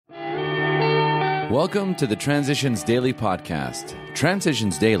Welcome to the Transitions Daily podcast.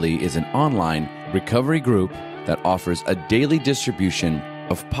 Transitions Daily is an online recovery group that offers a daily distribution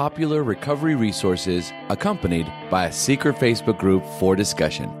of popular recovery resources accompanied by a secret Facebook group for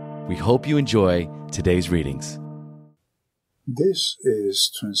discussion. We hope you enjoy today's readings. This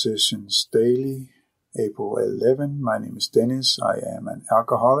is Transitions Daily, April 11. My name is Dennis. I am an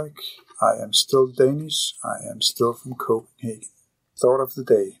alcoholic. I am still Danish. I am still from Copenhagen. Thought of the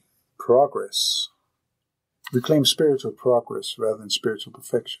day: progress. We claim spiritual progress rather than spiritual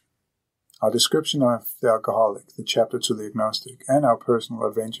perfection. Our description of the alcoholic, the chapter to the agnostic, and our personal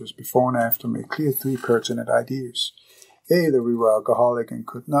adventures before and after make clear three pertinent ideas. A, that we were alcoholic and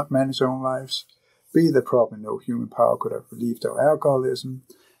could not manage our own lives. B, that probably no human power could have relieved our alcoholism.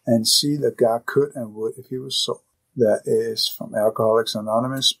 And C, that God could and would if he was so. That is from Alcoholics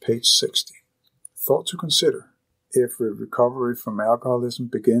Anonymous, page 60. Thought to consider: every recovery from alcoholism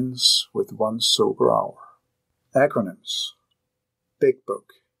begins with one sober hour. Acronyms: Big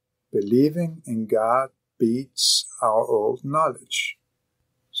Book. Believing in God beats our old knowledge.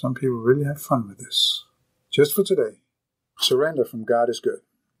 Some people really have fun with this. Just for today: surrender from God is good.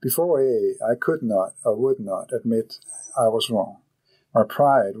 Before AA, I could not or would not admit I was wrong. My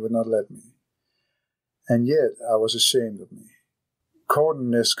pride would not let me. And yet I was ashamed of me. Caught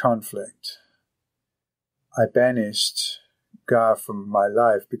in this conflict, I banished God from my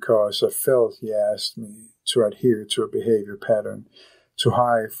life because I felt he asked me to adhere to a behavior pattern to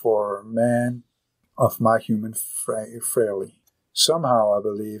hide for man of my human frailty. Somehow I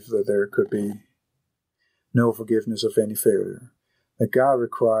believed that there could be no forgiveness of any failure, that God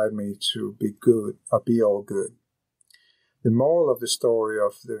required me to be good or be all good. The moral of the story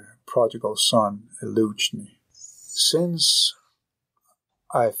of the prodigal son eludes me. Since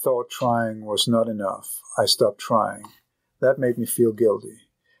I thought trying was not enough, I stopped trying. That made me feel guilty.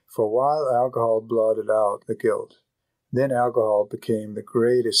 For a while, alcohol blotted out the guilt. Then alcohol became the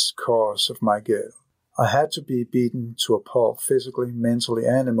greatest cause of my guilt. I had to be beaten to a pulp physically, mentally,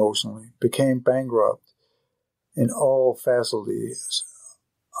 and emotionally, became bankrupt in all facilities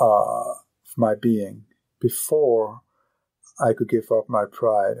of my being before I could give up my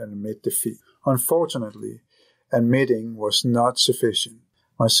pride and admit defeat. Unfortunately, admitting was not sufficient.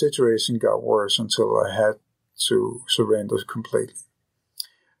 My situation got worse until I had to surrender completely.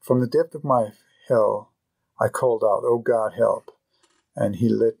 From the depth of my hell, I called out, "Oh God, help." And he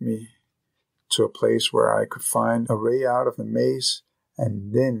led me to a place where I could find a way out of the maze,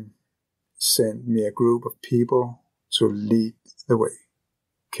 and then sent me a group of people to lead the way.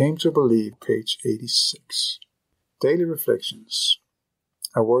 Came to believe, page 86. Daily reflections.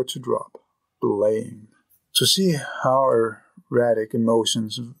 A word to drop: blame. To see how erratic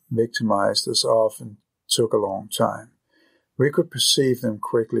emotions victimized us often took a long time. We could perceive them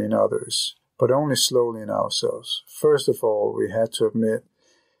quickly in others, but only slowly in ourselves. First of all, we had to admit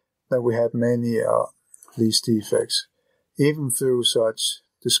that we had many of these defects. Even through such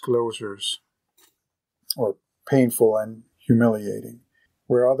disclosures were painful and humiliating.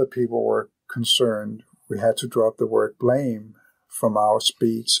 Where other people were concerned, we had to drop the word blame from our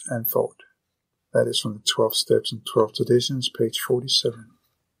speech and thought. That is from the 12 Steps and 12 Traditions, page 47.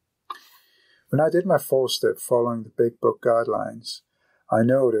 When I did my 4th step following the Big Book guidelines, I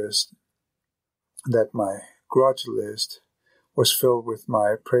noticed that my grudge list was filled with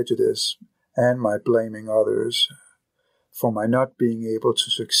my prejudice and my blaming others for my not being able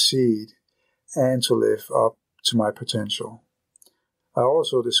to succeed and to live up to my potential. I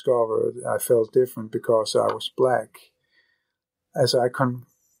also discovered I felt different because I was black. As I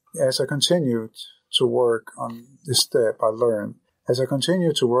continued to work on this step, I learned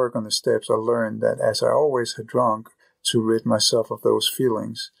that as I always had drunk to rid myself of those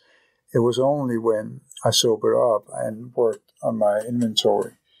feelings, it was only when I sobered up and worked on my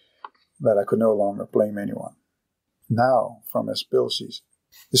inventory that I could no longer blame anyone. Now, from As Bill sees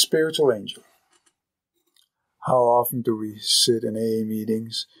it, the spiritual angel. How often do we sit in AA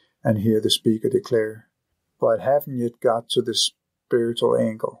meetings and hear the speaker declare, "But haven't yet got to the spiritual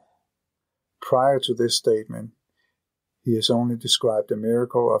angle"? Prior to this statement, he has only described a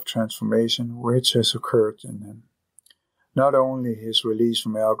miracle of transformation which has occurred in him. Not only his release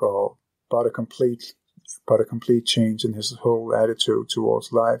from alcohol, but a complete change in his whole attitude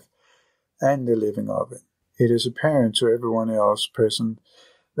towards life and the living of it. It is apparent to everyone else present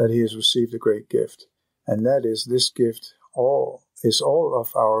that he has received a great gift, and that is, this gift is all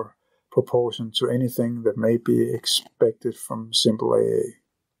of our proportion to anything that may be expected from simple AA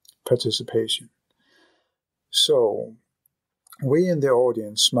participation. So, we in the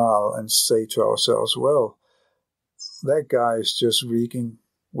audience smile and say to ourselves, well, that guy is just reeking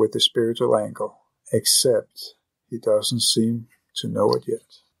with the spiritual angle. except he doesn't seem to know it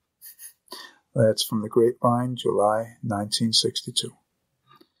yet. That's from the Grapevine, July 1962.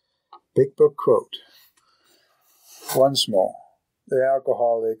 Big Book quote. Once more, the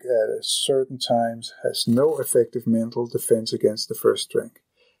alcoholic at certain times has no effective mental defense against the first drink,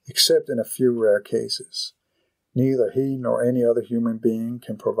 except in a few rare cases. Neither he nor any other human being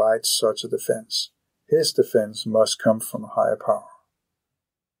can provide such a defense. His defense must come from a higher power.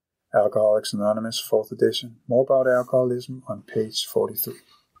 Alcoholics Anonymous, 4th edition. More about alcoholism on page 43.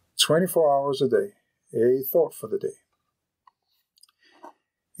 24 hours a day. A thought for the day.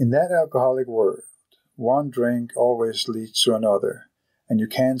 In that alcoholic world, one drink always leads to another, and you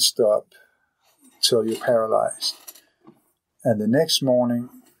can't stop till you're paralyzed. And the next morning,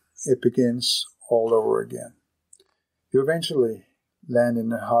 it begins all over again. You eventually land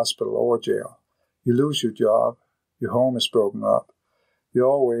in a hospital or jail. You lose your job. Your home is broken up. You're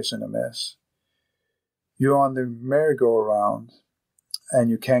always in a mess. You're on the merry-go-round, and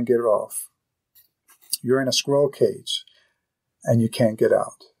you can't get off. You're in a squirrel cage, and you can't get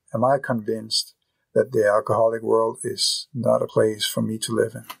out. Am I convinced that the alcoholic world is not a place for me to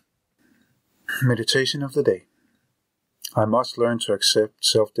live in? Meditation of the day. I must learn to accept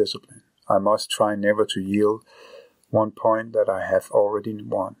self-discipline. I must try never to yield one point that I have already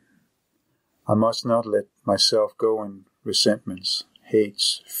won. I must not let myself go in resentments,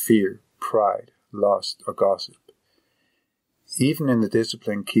 hates, fear, pride, lust, or gossip. Even in the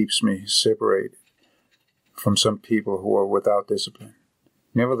discipline keeps me separated from some people who are without discipline.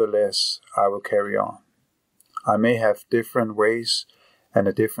 Nevertheless, I will carry on. I may have different ways and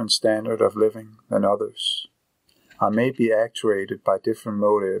a different standard of living than others. I may be actuated by different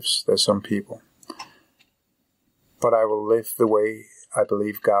motives than some people. But I will live the way I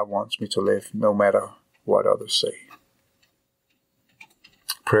believe God wants me to live, no matter what others say.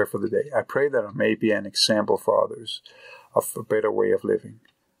 Prayer for the day. I pray that I may be an example for others of a better way of living.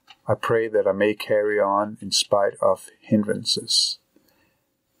 I pray that I may carry on in spite of hindrances.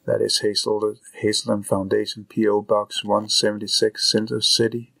 That is Hazelden Foundation, P.O. Box 176, Center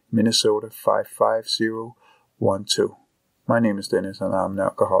City, Minnesota 55012. My name is Dennis and I'm an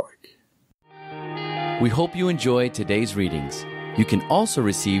alcoholic. We hope you enjoyed today's readings. You can also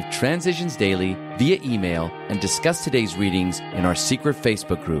receive Transitions Daily via email and discuss today's readings in our secret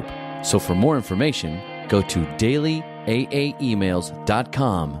Facebook group. So for more information, go to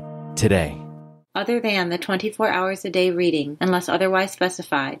dailyaaemails.com today. Other than the 24 hours a day reading, unless otherwise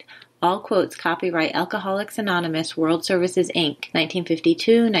specified, all quotes copyright Alcoholics Anonymous World Services, Inc.,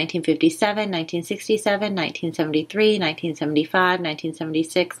 1952, 1957, 1967, 1973, 1975,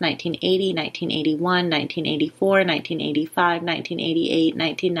 1976, 1980, 1981, 1984, 1985, 1988,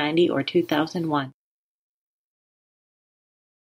 1990, or 2001.